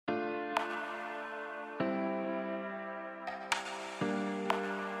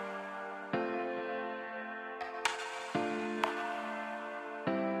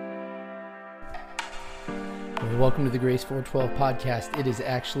Welcome to the Grace 412 podcast. It is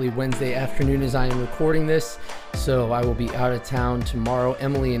actually Wednesday afternoon as I am recording this, so I will be out of town tomorrow.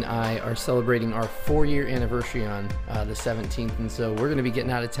 Emily and I are celebrating our 4-year anniversary on the 17th, and so we're going to be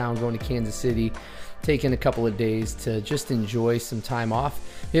getting out of town, going to Kansas City, taking a couple of days to just enjoy some time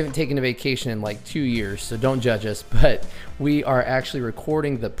off. We haven't taken a vacation in like 2 years, so don't judge us, but we are actually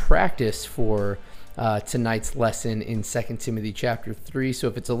recording the practice for tonight's lesson in 2 Timothy chapter 3. So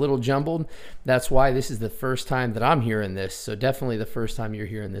if it's a little jumbled, that's why. This is the first time that I'm hearing this. So definitely the first time you're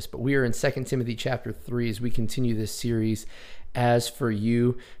hearing this. But we are in 2 Timothy chapter 3 as we continue this series, As for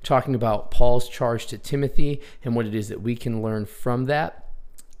You, talking about Paul's charge to Timothy and what it is that we can learn from that.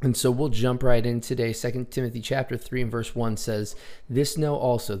 And so we'll jump right in today. 2 Timothy chapter 3 and verse 1 says, "This know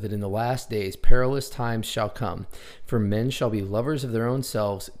also that in the last days perilous times shall come. For men shall be lovers of their own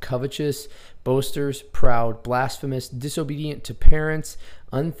selves, covetous, boasters, proud, blasphemous, disobedient to parents,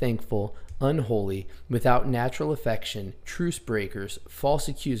 unthankful, unholy, without natural affection, truce breakers, false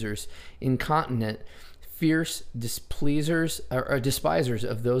accusers, incontinent, fierce, displeasers or despisers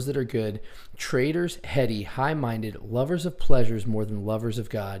of those that are good, traitors, heady, high-minded, lovers of pleasures more than lovers of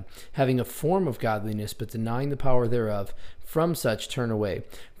God, having a form of godliness, but denying the power thereof. From such turn away.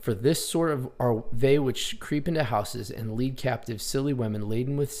 For this sort of are they which creep into houses and lead captive silly women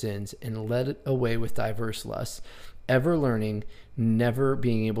laden with sins, and led away with diverse lusts, ever learning, never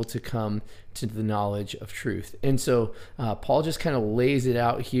being able to come to the knowledge of truth." And so Paul just kind of lays it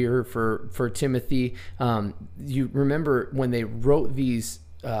out here for Timothy. You remember when they wrote these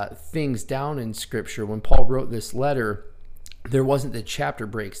things down in Scripture, when Paul wrote this letter, there wasn't the chapter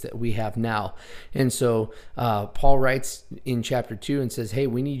breaks that we have now. And so Paul writes in chapter 2 and says, hey,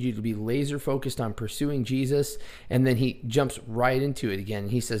 we need you to be laser focused on pursuing Jesus. And then he jumps right into it again.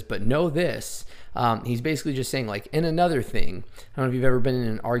 He says, but know this. He's basically just saying, like, and another thing. I don't know if you've ever been in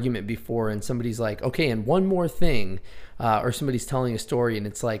an argument before and somebody's like, okay, and one more thing, or somebody's telling a story and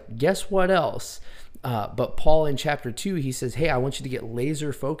it's like, guess what else? But Paul in chapter 2, he says, hey, I want you to get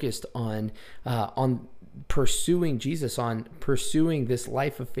laser focused on pursuing Jesus, on pursuing this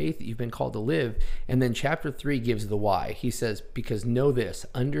life of faith that you've been called to live. And then chapter 3 gives the why. He says, because know this,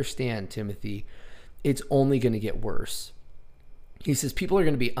 understand, Timothy, it's only going to get worse. He says people are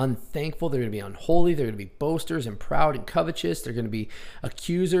going to be unthankful, they're going to be unholy, they're going to be boasters and proud and covetous, they're going to be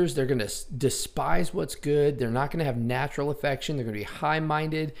accusers, they're going to despise what's good, they're not going to have natural affection, they're going to be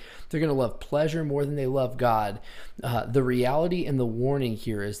high-minded, they're going to love pleasure more than they love God. The reality and the warning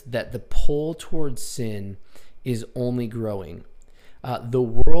here is that the pull towards sin is only growing. The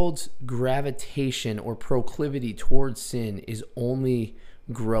world's gravitation or proclivity towards sin is only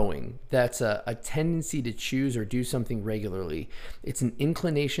growing. That's a tendency to choose or do something regularly. It's an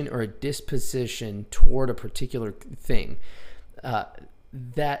inclination or a disposition toward a particular thing.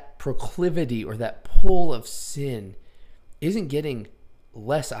 That proclivity or that pull of sin isn't getting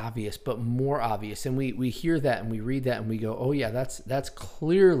less obvious, but more obvious. And we hear that and we read that and we go, oh yeah, that's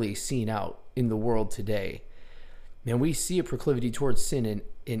clearly seen out in the world today. And we see a proclivity towards sin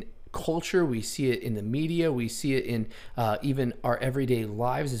in culture, we see it in the media, we see it in even our everyday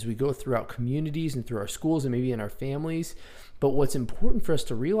lives as we go throughout communities and through our schools and maybe in our families. But what's important for us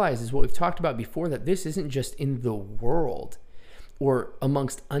to realize is what we've talked about before, that this isn't just in the world or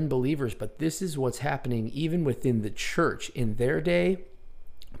amongst unbelievers, but this is what's happening even within the church in their day,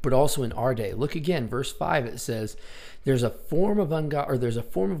 but also in our day. Look again, verse 5, it says, there's a form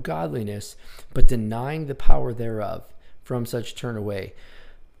of godliness, but denying the power thereof. From such turn away.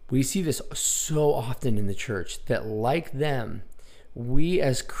 We see this so often in the church that, like them, we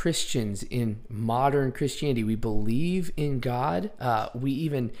as Christians in modern Christianity, we believe in God. We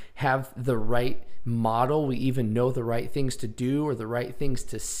even have the right model. We even know the right things to do or the right things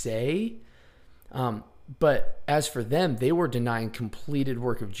to say. But as for them, they were denying completed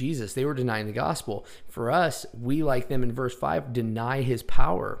work of Jesus. They were denying the gospel. For us, we, like them in verse 5, deny his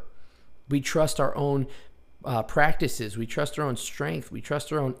power. We trust our own practices, we trust our own strength, we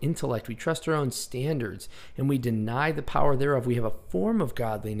trust our own intellect, we trust our own standards, and we deny the power thereof. We have a form of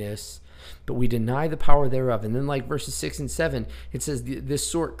godliness, but we deny the power thereof. And then, like verses 6 and 7, it says this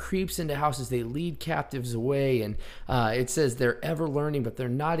sort creeps into houses, they lead captives away, and it says they're ever learning, but they're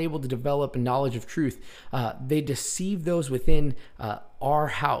not able to develop a knowledge of truth. They deceive those within our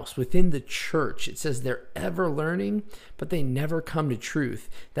house, within the church. It says they're ever learning, but they never come to truth.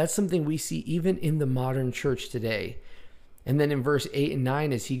 That's something we see even in the modern church today. And then in verse 8 and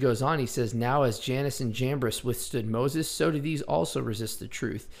 9, as he goes on, he says, now as Jannes and Jambres withstood Moses, so do these also resist the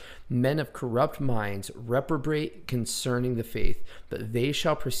truth. Men of corrupt minds reprobate concerning the faith, but they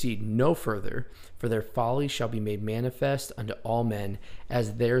shall proceed no further, for their folly shall be made manifest unto all men,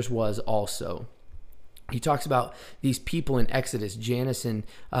 as theirs was also. He talks about these people in Exodus, Jannes and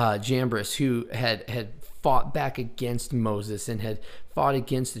Jambres, who had fought back against Moses and had fought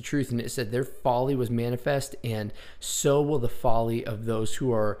against the truth. And it said their folly was manifest, and so will the folly of those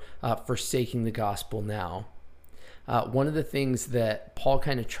who are forsaking the gospel now. One of the things that Paul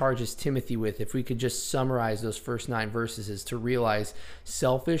kind of charges Timothy with, if we could just summarize those first 9 verses, is to realize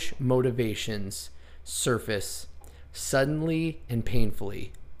selfish motivations surface suddenly and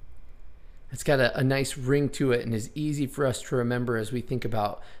painfully. It's got a nice ring to it and is easy for us to remember as we think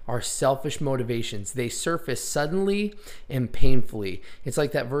about our selfish motivations. They surface suddenly and painfully. It's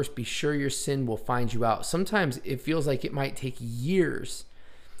like that verse, be sure your sin will find you out. Sometimes it feels like it might take years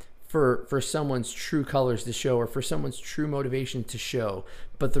for someone's true colors to show, or for someone's true motivation to show.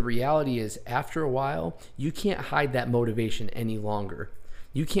 But the reality is, after a while, you can't hide that motivation any longer.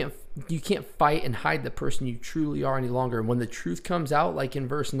 You can't fight and hide the person you truly are any longer. And when the truth comes out, like in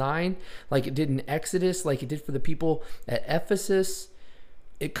verse 9, like it did in Exodus, like it did for the people at Ephesus,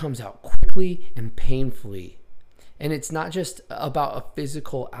 it comes out quickly and painfully. And it's not just about a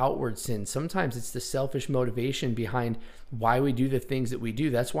physical outward sin. Sometimes it's the selfish motivation behind why we do the things that we do.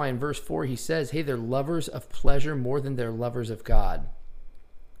 That's why in verse 4 he says, hey, they're lovers of pleasure more than they're lovers of God.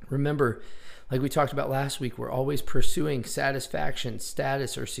 Remember, like we talked about last week, we're always pursuing satisfaction,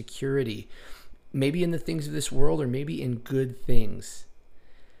 status, or security, maybe in the things of this world or maybe in good things.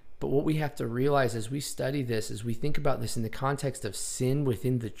 But what we have to realize as we study this, as we think about this in the context of sin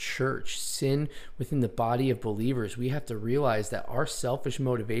within the church, sin within the body of believers, we have to realize that our selfish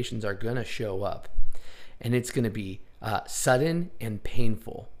motivations are going to show up, and it's going to be sudden and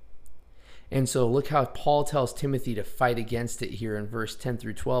painful. And so look how Paul tells Timothy to fight against it here in verse 10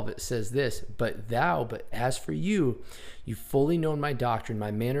 through 12. It says this, but as for you, you've fully known my doctrine, my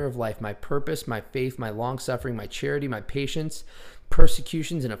manner of life, my purpose, my faith, my long-suffering, my charity, my patience,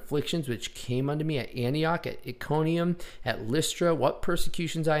 persecutions and afflictions which came unto me at Antioch, at Iconium, at Lystra, what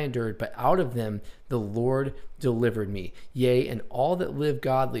persecutions I endured, but out of them the Lord delivered me. Yea, and all that live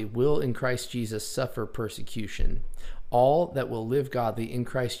godly will in Christ Jesus suffer persecution. All that will live godly in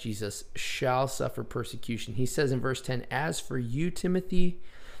Christ Jesus shall suffer persecution. He says in verse 10, as for you, Timothy,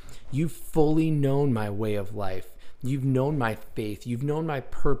 you've fully known my way of life. You've known my faith. You've known my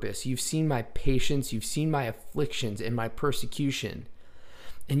purpose. You've seen my patience. You've seen my afflictions and my persecution.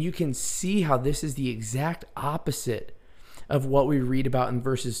 And you can see how this is the exact opposite of what we read about in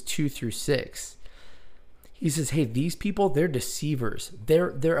verses 2 through 6. He says, hey, these people, they're deceivers. They're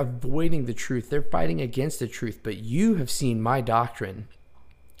avoiding the truth. They're fighting against the truth, but you have seen my doctrine.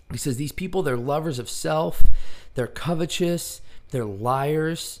 He says, these people, they're lovers of self. They're covetous. They're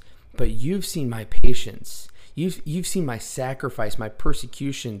liars, but you've seen my patience. You've seen my sacrifice, my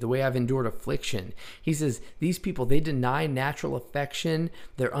persecution, the way I've endured affliction. He says, these people, they deny natural affection.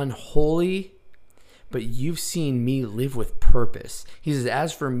 They're unholy, but you've seen me live with purpose. He says,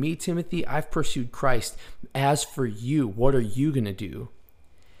 as for me, Timothy, I've pursued Christ. As for you, what are you going to do?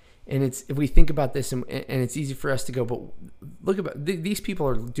 And if we think about this, and it's easy for us to go, but look about these people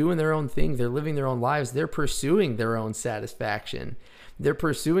are doing their own thing. They're living their own lives. They're pursuing their own satisfaction. They're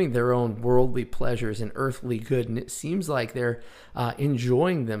pursuing their own worldly pleasures and earthly good. And it seems like they're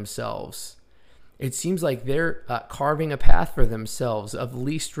enjoying themselves. It seems like they're carving a path for themselves of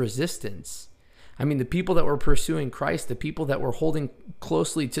least resistance. I mean, the people that were pursuing Christ, the people that were holding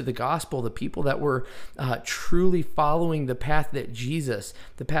closely to the gospel, the people that were truly following the path that Jesus,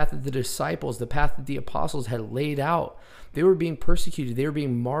 the path that the disciples, the path that the apostles had laid out, they were being persecuted. They were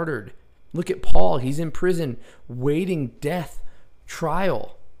being martyred. Look at Paul. He's in prison waiting death,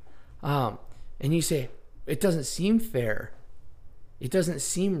 trial. And you say, it doesn't seem fair. It doesn't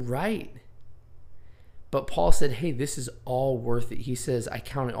seem right. But Paul said, hey, this is all worth it. He says, I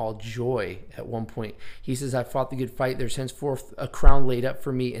count it all joy at one point. He says, I fought the good fight. There's henceforth a crown laid up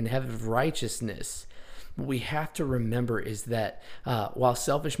for me in heaven of righteousness. What we have to remember is that while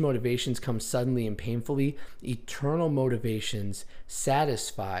selfish motivations come suddenly and painfully, eternal motivations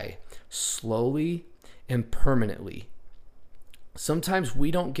satisfy slowly and permanently. Sometimes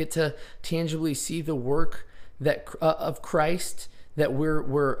we don't get to tangibly see the work that of Christ that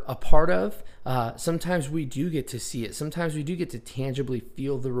we're a part of. Sometimes we do get to see it. Sometimes we do get to tangibly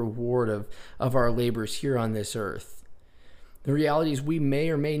feel the reward of our labors here on this earth. The reality is we may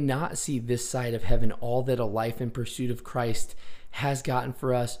or may not see this side of heaven all that a life in pursuit of Christ has gotten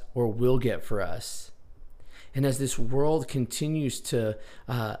for us or will get for us. And as this world continues to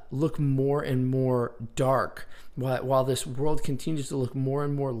look more and more dark, while this world continues to look more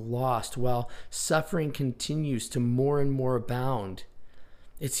and more lost, while suffering continues to more and more abound,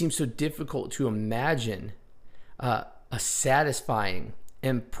 it seems so difficult to imagine a satisfying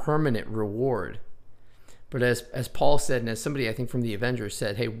and permanent reward. But as Paul said, and as somebody I think from the Avengers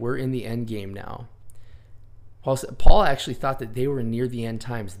said, hey, we're in the end game now. Paul actually thought that they were near the end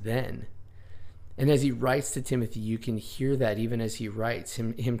times then. And as he writes to Timothy, you can hear that even as he writes,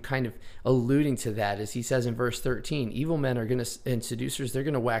 him kind of alluding to that, as he says in verse 13, evil men are going to, and seducers, they're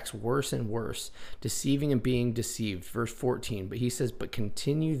going to wax worse and worse, deceiving and being deceived. Verse 14, but he says, but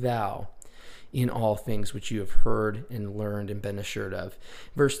continue thou in all things which you have heard and learned and been assured of.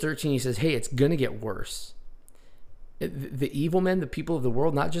 Verse 13, he says, hey, it's going to get worse. The evil men, the people of the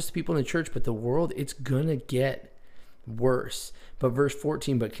world, not just the people in the church, but the world, it's going to get worse. But verse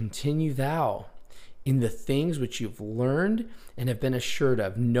 14, but continue thou in the things which you've learned and have been assured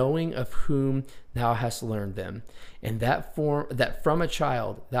of, knowing of whom thou hast learned them, and that from a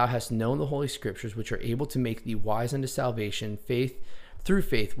child thou hast known the Holy Scriptures, which are able to make thee wise unto salvation, through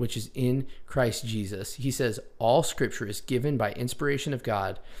faith which is in Christ Jesus. He says, all Scripture is given by inspiration of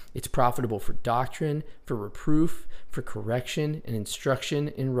God. It's profitable for doctrine, for reproof, for correction, and instruction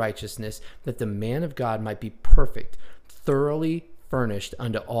in righteousness, that the man of God might be perfect, thoroughly furnished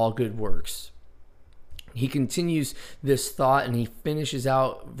unto all good works. He continues this thought and he finishes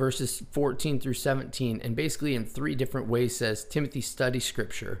out verses 14 through 17, and basically in three different ways says, Timothy, study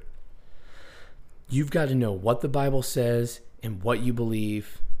Scripture. You've got to know what the Bible says and what you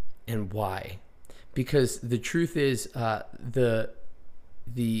believe and why. Because the truth is, the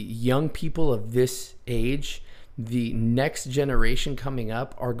young people of this age, the next generation coming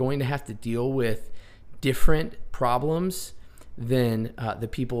up, are going to have to deal with different problems than the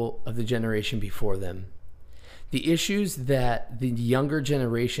people of the generation before them. The issues that the younger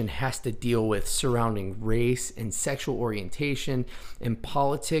generation has to deal with surrounding race and sexual orientation and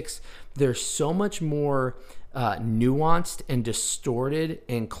politics, they're so much more nuanced and distorted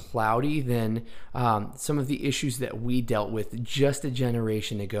and cloudy than some of the issues that we dealt with just a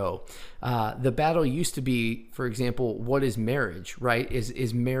generation ago. The battle used to be, for example, what is marriage, right?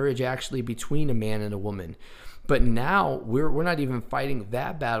 Is marriage actually between a man and a woman? But now we're not even fighting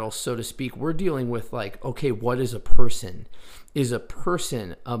that battle, so to speak. We're dealing with like, okay, what is a person? Is a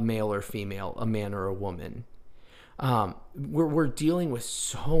person a male or female, a man or a woman? We're dealing with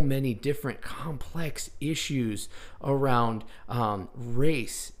so many different complex issues around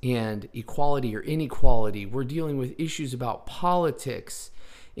race and equality or inequality. We're dealing with issues about politics.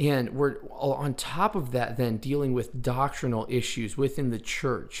 And we're on top of that then dealing with doctrinal issues within the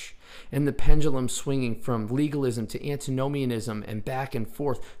church and the pendulum swinging from legalism to antinomianism and back and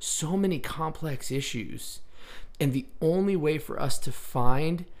forth. So many complex issues. And the only way for us to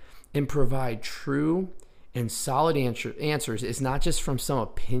find and provide true and solid answers is not just from some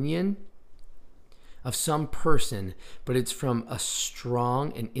opinion of some person, but it's from a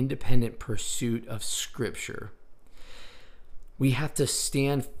strong and independent pursuit of Scripture. We have to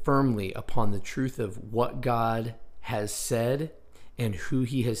stand firmly upon the truth of what God has said and who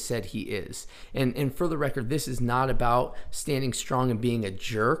he has said he is. And for the record, this is not about standing strong and being a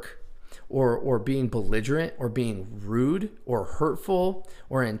jerk or being belligerent or being rude or hurtful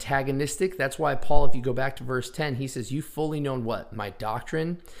or antagonistic. That's why Paul, if you go back to verse 10, he says, you've fully known what? My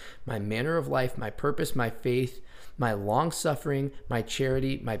doctrine, my manner of life, my purpose, my faith, my long-suffering, my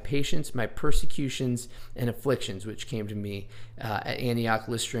charity, my patience, my persecutions and afflictions, which came to me at Antioch,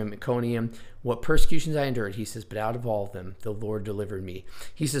 Lystra, and Iconium. What persecutions I endured, he says, but out of all of them, the Lord delivered me.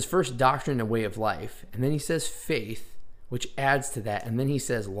 He says, first, doctrine and way of life. And then he says faith, which adds to that. And then he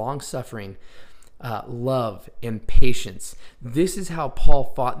says long-suffering, love, and patience. This is how Paul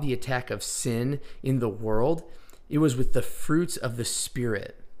fought the attack of sin in the world. It was with the fruits of the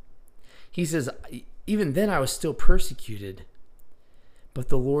Spirit. He says, even then I was still persecuted, but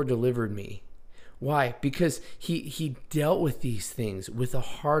the Lord delivered me. Why? Because he dealt with these things with a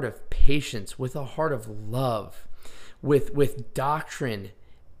heart of patience, with a heart of love, with doctrine.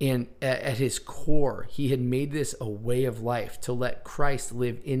 And at his core, he had made this a way of life to let Christ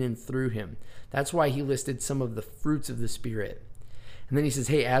live in and through him. That's why he listed some of the fruits of the Spirit. And then he says,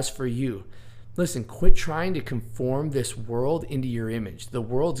 hey, as for you, listen, quit trying to conform this world into your image. The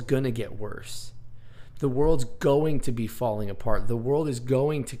world's going to get worse. The world's going to be falling apart. The world is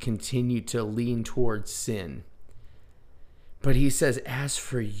going to continue to lean towards sin. But he says, as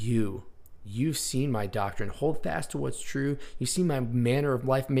for you, you've seen my doctrine. Hold fast to what's true. You've seen my manner of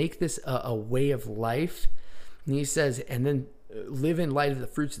life. Make this a way of life. And he says, and then live in light of the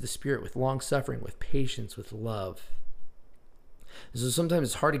fruits of the Spirit with long suffering, with patience, with love. So sometimes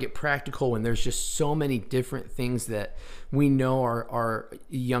it's hard to get practical when there's just so many different things that we know our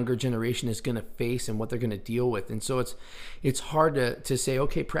younger generation is going to face and what they're going to deal with. And so it's hard to say,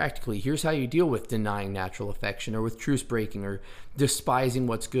 okay, practically, here's how you deal with denying natural affection, or with truce breaking, or despising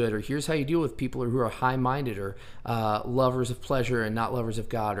what's good, or here's how you deal with people who are high-minded, or lovers of pleasure and not lovers of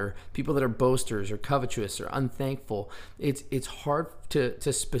God, or people that are boasters or covetous or unthankful. It's hard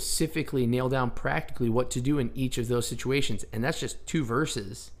to specifically nail down practically what to do in each of those situations. And that's just 2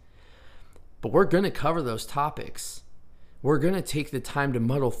 verses. But we're going to cover those topics. We're going to take the time to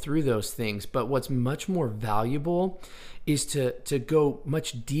muddle through those things. But what's much more valuable is to go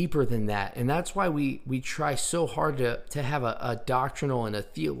much deeper than that. And that's why we try so hard to have a doctrinal and a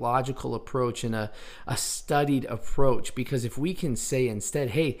theological approach and a studied approach. Because if we can say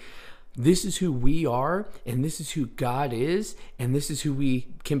instead, hey, this is who we are, and this is who God is, and this is who we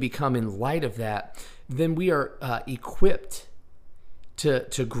can become in light of that, then we are equipped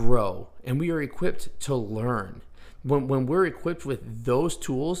to grow, and we are equipped to learn. When we're equipped with those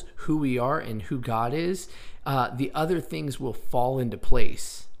tools, who we are and who God is, the other things will fall into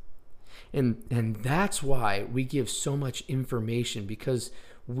place. And that's why we give so much information, because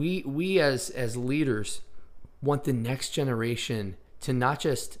we as leaders want the next generation to not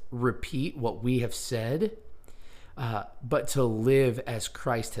just repeat what we have said, but to live as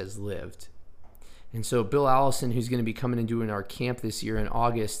Christ has lived. And so Bill Allison, who's going to be coming and doing our camp this year in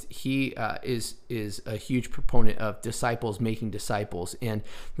August, he is a huge proponent of disciples making disciples and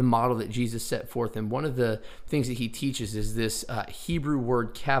the model that Jesus set forth. And one of the things that he teaches is this Hebrew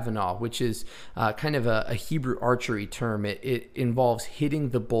word Kavanaugh, which is kind of a Hebrew archery term. It involves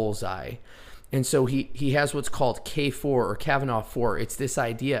hitting the bullseye. And so he has what's called K4 or Kavanaugh 4. It's this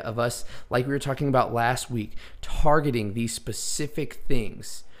idea of us, like we were talking about last week, targeting these specific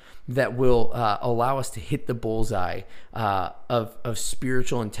things that will allow us to hit the bullseye of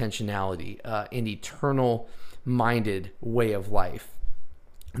spiritual intentionality, an eternal-minded way of life.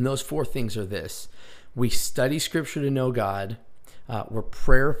 And those 4 things are this. We study Scripture to know God. We're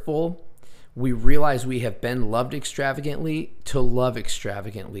prayerful. We realize we have been loved extravagantly to love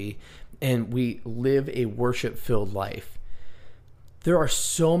extravagantly. And we live a worship-filled life. There are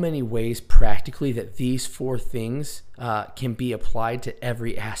so many ways practically that these 4 things can be applied to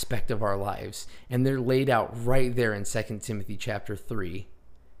every aspect of our lives. And they're laid out right there in 2 Timothy chapter 3.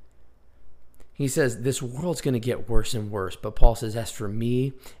 He says, this world's going to get worse and worse. But Paul says, as for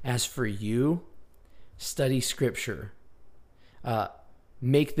me, as for you, study Scripture.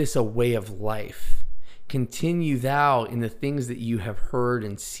 Make this a way of life. Continue thou in the things that you have heard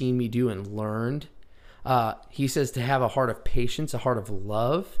and seen me do and learned. He says to have a heart of patience, a heart of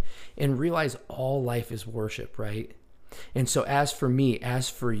love, and realize all life is worship, right? And so as for me, as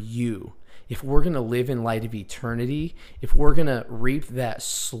for you, if we're going to live in light of eternity, if we're going to reap that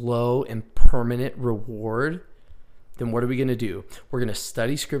slow and permanent reward, then what are we going to do? We're going to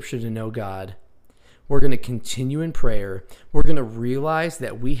study Scripture to know God. We're going to continue in prayer. We're going to realize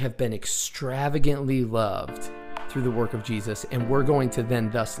that we have been extravagantly loved through the work of Jesus, and we're going to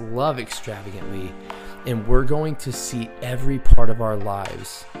then thus love extravagantly, and we're going to see every part of our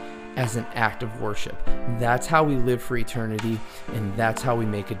lives as an act of worship. That's how we live for eternity, and that's how we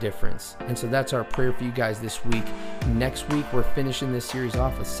make a difference. And so that's our prayer for you guys this week. Next week, we're finishing this series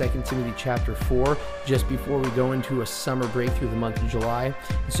off with 2 Timothy chapter 4, just before we go into a summer break through the month of July.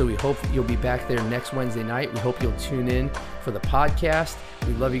 And so we hope that you'll be back there next Wednesday night. We hope you'll tune in for the podcast.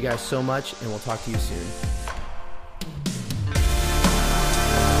 We love you guys so much, and we'll talk to you soon.